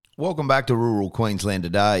Welcome back to Rural Queensland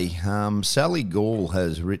today. Sally Gall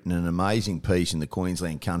has written an amazing piece in the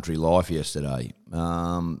Queensland Country Life yesterday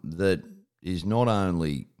that is not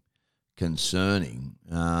only concerning,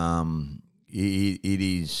 it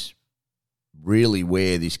is really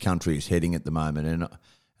where this country is heading at the moment. And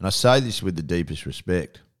I say this with the deepest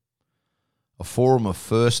respect. A forum of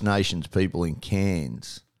First Nations people in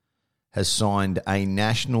Cairns has signed a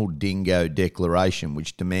national dingo declaration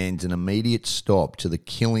which demands an immediate stop to the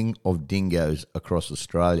killing of dingoes across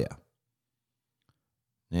Australia.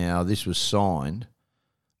 Now, this was signed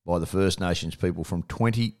by the First Nations people from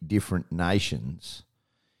 20 different nations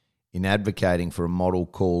in advocating for a model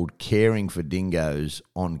called Caring for Dingoes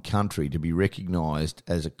on Country to be recognised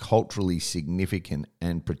as a culturally significant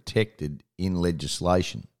and protected in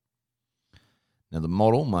legislation. Now, the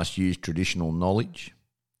model must use traditional knowledge,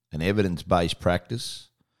 an evidence-based practice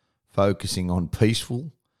focusing on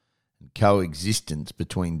peaceful and coexistence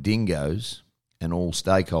between dingoes and all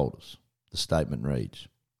stakeholders, the statement reads.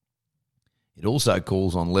 It also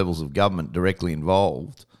calls on levels of government directly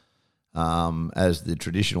involved as the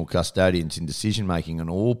traditional custodians in decision-making on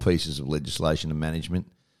all pieces of legislation and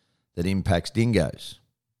management that impacts dingoes.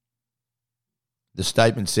 The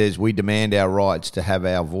statement says, we demand our rights to have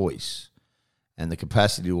our voice and the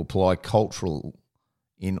capacity to apply cultural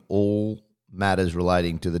in all matters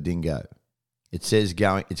relating to the dingo. It says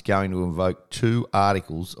it's going to invoke 2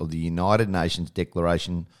 articles of the United Nations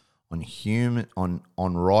Declaration on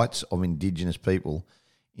Rights of Indigenous People,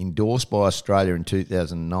 endorsed by Australia in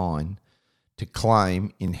 2009, to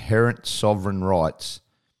claim inherent sovereign rights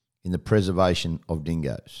in the preservation of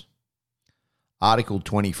dingoes. Article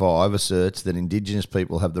 25 asserts that Indigenous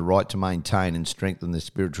people have the right to maintain and strengthen their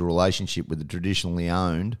spiritual relationship with the traditionally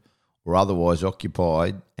owned or otherwise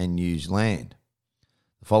occupied and used land.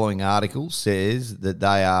 The following article says that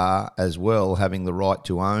they are as well having the right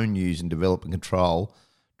to own, use and develop and control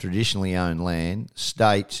traditionally owned land.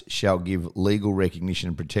 States shall give legal recognition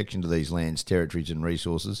and protection to these lands, territories and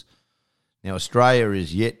resources. Now, Australia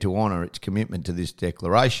is yet to honour its commitment to this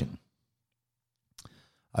declaration.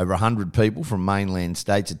 Over 100 people from mainland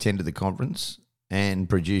states attended the conference and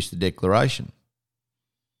produced the declaration.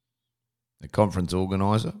 The conference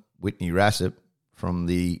organiser, Whitney Rassip from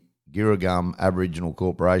the Girragum Aboriginal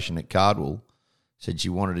Corporation at Cardwell, said she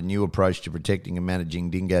wanted a new approach to protecting and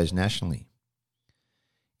managing dingoes nationally.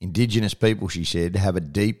 Indigenous people, she said, have a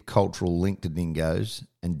deep cultural link to dingoes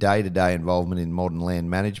and day-to-day involvement in modern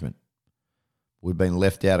land management. We've been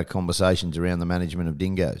left out of conversations around the management of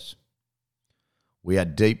dingoes. We are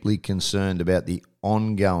deeply concerned about the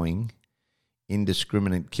ongoing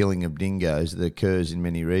indiscriminate killing of dingoes that occurs in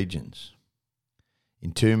many regions.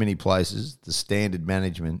 In too many places, the standard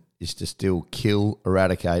management is to still kill,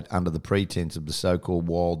 eradicate under the pretense of the so-called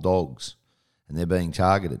wild dogs, and they're being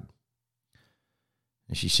targeted.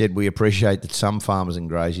 And she said, we appreciate that some farmers and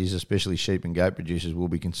graziers, especially sheep and goat producers, will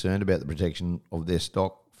be concerned about the protection of their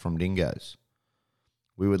stock from dingoes.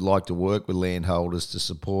 We would like to work with landholders to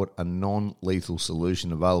support a non-lethal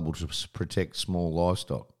solution available to protect small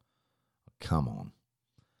livestock. Come on.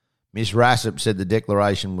 Ms Rassip said the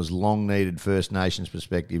declaration was long-needed First Nations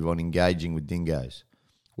perspective on engaging with dingoes.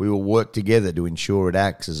 We will work together to ensure it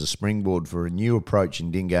acts as a springboard for a new approach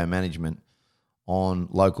in dingo management on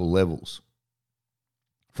local levels.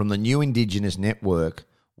 From the new Indigenous network,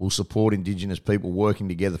 we'll support Indigenous people working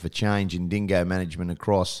together for change in dingo management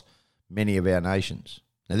across many of our nations.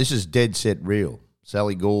 Now, this is dead set real.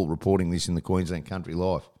 Sally Gall reporting this in the Queensland Country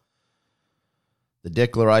Life. The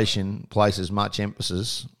declaration places much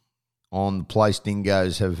emphasis on the place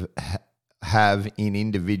dingoes have in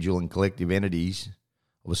individual and collective entities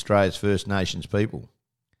of Australia's First Nations people.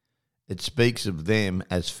 It speaks of them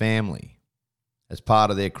as family, as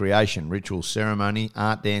part of their creation, ritual ceremony,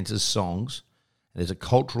 art, dances, songs, and as a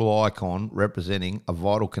cultural icon representing a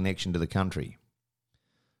vital connection to the country,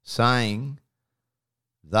 saying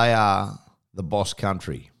they are the boss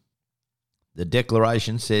country. The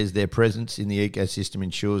declaration says their presence in the ecosystem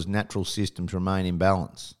ensures natural systems remain in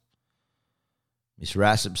balance. Ms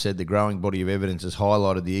Rassip said the growing body of evidence has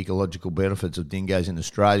highlighted the ecological benefits of dingoes in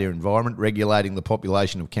Australia environment, regulating the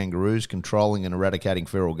population of kangaroos, controlling and eradicating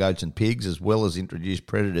feral goats and pigs, as well as introduced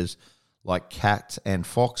predators like cats and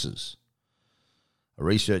foxes. A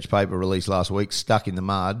research paper released last week, Stuck in the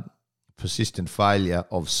Mud, Persistent Failure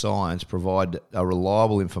of Science, provide a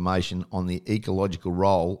reliable information on the ecological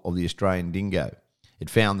role of the Australian dingo.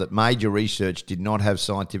 It found that major research did not have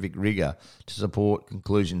scientific rigour to support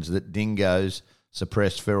conclusions that dingoes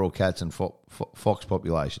suppress feral cats and fox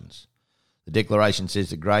populations. The declaration says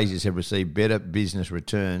that graziers have received better business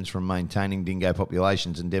returns from maintaining dingo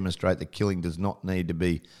populations and demonstrate that killing does not need to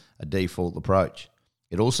be a default approach.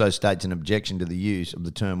 It also states an objection to the use of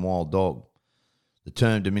the term wild dog. The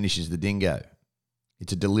term diminishes the dingo.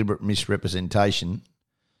 It's a deliberate misrepresentation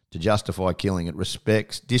to justify killing. It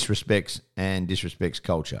disrespects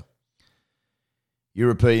culture.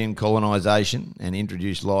 European colonisation and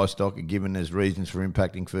introduced livestock are given as reasons for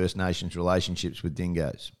impacting First Nations relationships with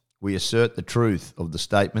dingoes. We assert the truth of the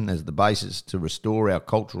statement as the basis to restore our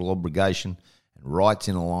cultural obligation and rights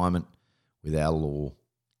in alignment with our law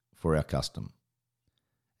for our custom.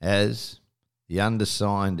 As the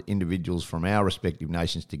undersigned individuals from our respective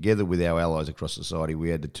nations, together with our allies across society,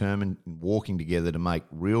 we are determined in walking together to make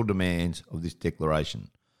real demands of this declaration.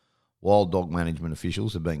 Wild dog management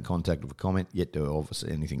officials have been contacted for comment, yet to offer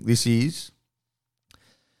anything. This is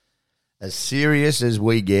as serious as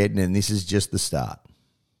we get, and this is just the start.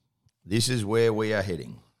 This is where we are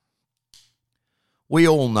heading. We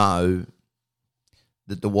all know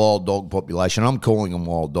that the wild dog population, I'm calling them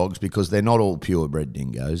wild dogs because they're not all purebred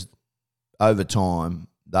dingoes. Over time,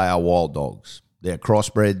 they are wild dogs. They're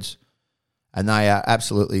crossbreds, and they are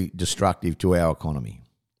absolutely destructive to our economy.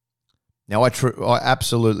 Now, I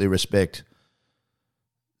absolutely respect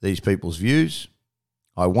these people's views.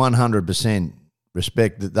 I 100%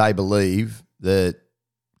 respect that they believe that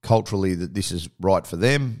culturally that this is right for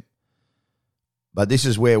them. But this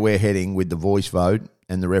is where we're heading with the voice vote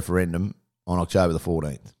and the referendum on October the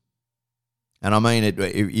 14th. And I mean it.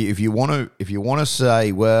 If you want to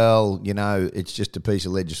say, well, you know, it's just a piece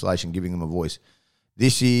of legislation giving them a voice,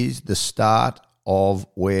 this is the start of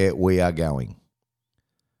where we are going.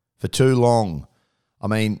 For too long, I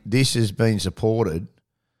mean, this has been supported,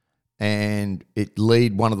 and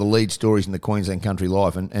one of the lead stories in the Queensland Country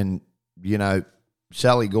Life, and you know,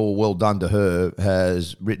 Sally Gore, well done to her,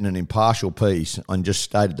 has written an impartial piece and just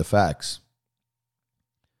stated the facts.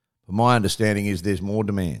 But my understanding is there's more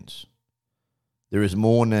demands. There is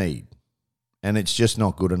more need, and it's just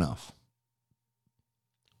not good enough.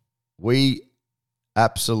 We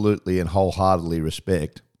absolutely and wholeheartedly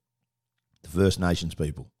respect the First Nations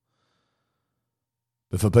people.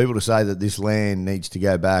 But for people to say that this land needs to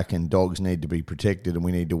go back and dogs need to be protected and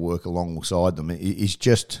we need to work alongside them, it's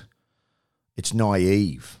just... it's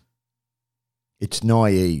naive. It's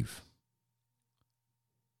naive.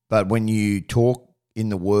 But when you talk in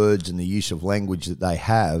the words and the use of language that they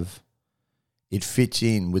have, it fits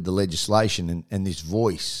in with the legislation and this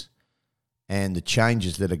voice and the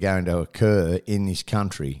changes that are going to occur in this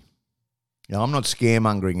country. Now, I'm not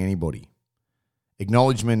scaremongering anybody.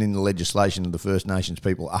 Acknowledgement in the legislation of the First Nations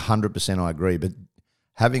people, 100% I agree. But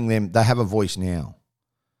having them, they have a voice now.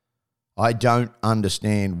 I don't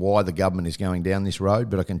understand why the government is going down this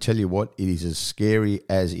road, but I can tell you what, it is as scary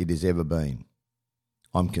as it has ever been.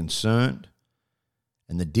 I'm concerned,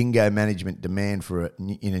 and the dingo management demand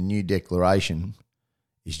in a new declaration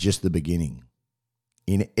is just the beginning.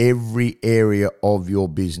 In every area of your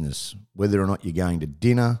business, whether or not you're going to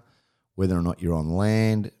dinner, whether or not you're on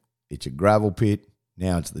land, it's a gravel pit,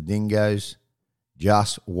 now it's the dingoes,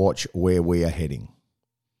 just watch where we are heading.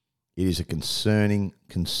 It is a concerning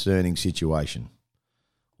situation.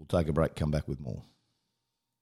 We'll take a break, come back with more.